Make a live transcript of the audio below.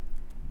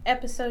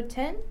Episode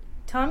 10,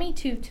 Tommy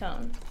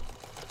Two-Tone.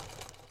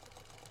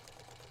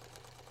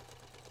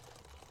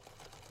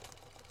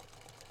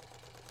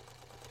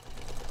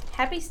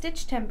 Happy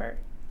Stitch-tember!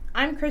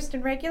 I'm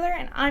Kristen Regular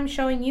and I'm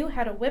showing you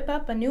how to whip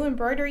up a new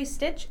embroidery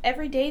stitch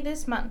every day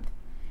this month.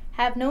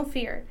 Have no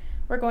fear,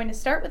 we're going to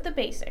start with the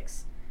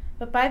basics.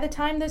 But by the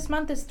time this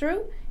month is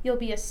through, you'll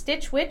be a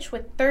stitch witch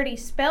with 30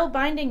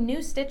 spellbinding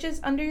new stitches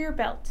under your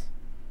belt.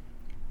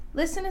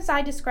 Listen as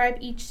I describe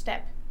each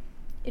step.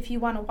 If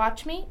you want to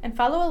watch me and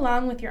follow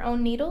along with your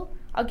own needle,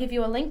 I'll give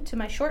you a link to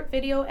my short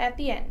video at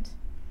the end.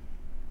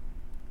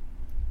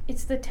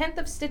 It's the 10th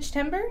of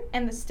Stitch-tember,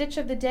 and the stitch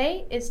of the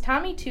day is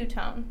Tommy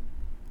Two-Tone.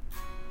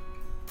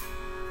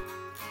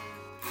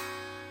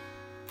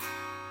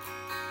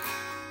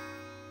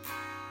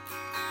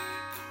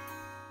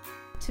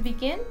 To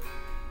begin,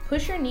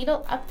 push your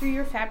needle up through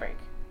your fabric.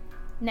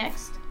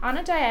 Next, on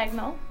a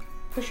diagonal,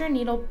 push your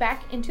needle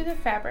back into the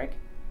fabric,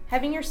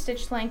 having your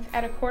stitch length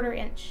at 1/4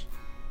 inch.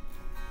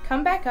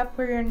 Come back up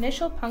where your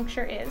initial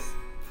puncture is,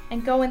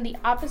 and go in the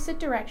opposite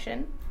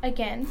direction,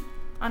 again,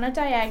 on a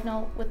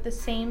diagonal with the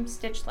same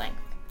stitch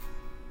length.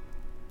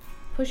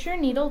 Push your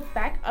needle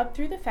back up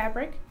through the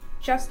fabric,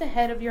 just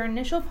ahead of your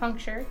initial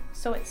puncture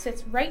so it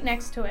sits right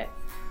next to it,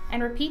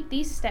 and repeat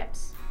these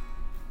steps.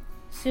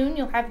 Soon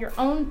you'll have your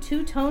own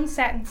two-tone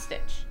satin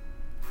stitch.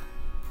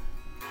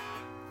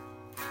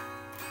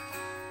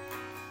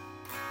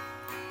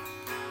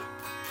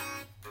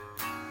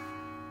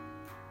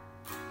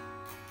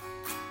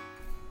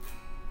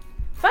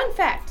 Fun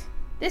fact!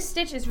 This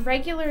stitch is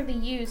regularly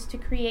used to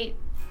create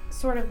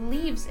sort of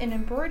leaves in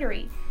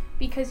embroidery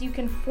because you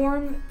can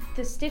form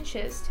the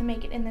stitches to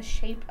make it in the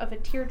shape of a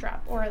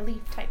teardrop or a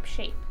leaf type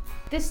shape.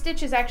 This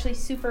stitch is actually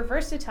super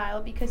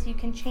versatile because you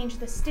can change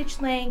the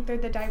stitch length or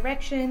the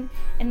direction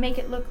and make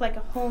it look like a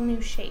whole new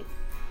shape.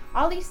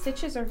 All these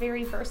stitches are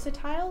very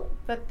versatile,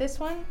 but this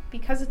one,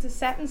 because it's a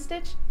satin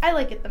stitch, I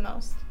like it the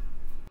most.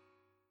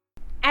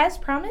 As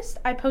promised,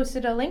 I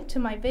posted a link to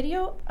my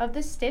video of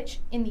this stitch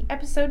in the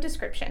episode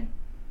description.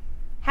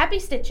 Happy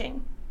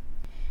stitching!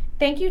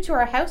 Thank you to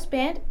our house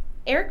band,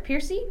 Eric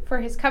Piercy, for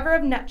his cover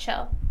of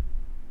Nutshell.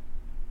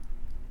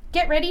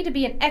 Get ready to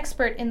be an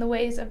expert in the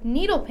ways of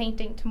needle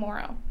painting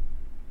tomorrow.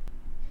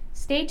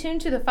 Stay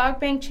tuned to the Fog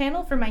Bank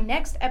channel for my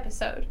next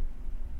episode.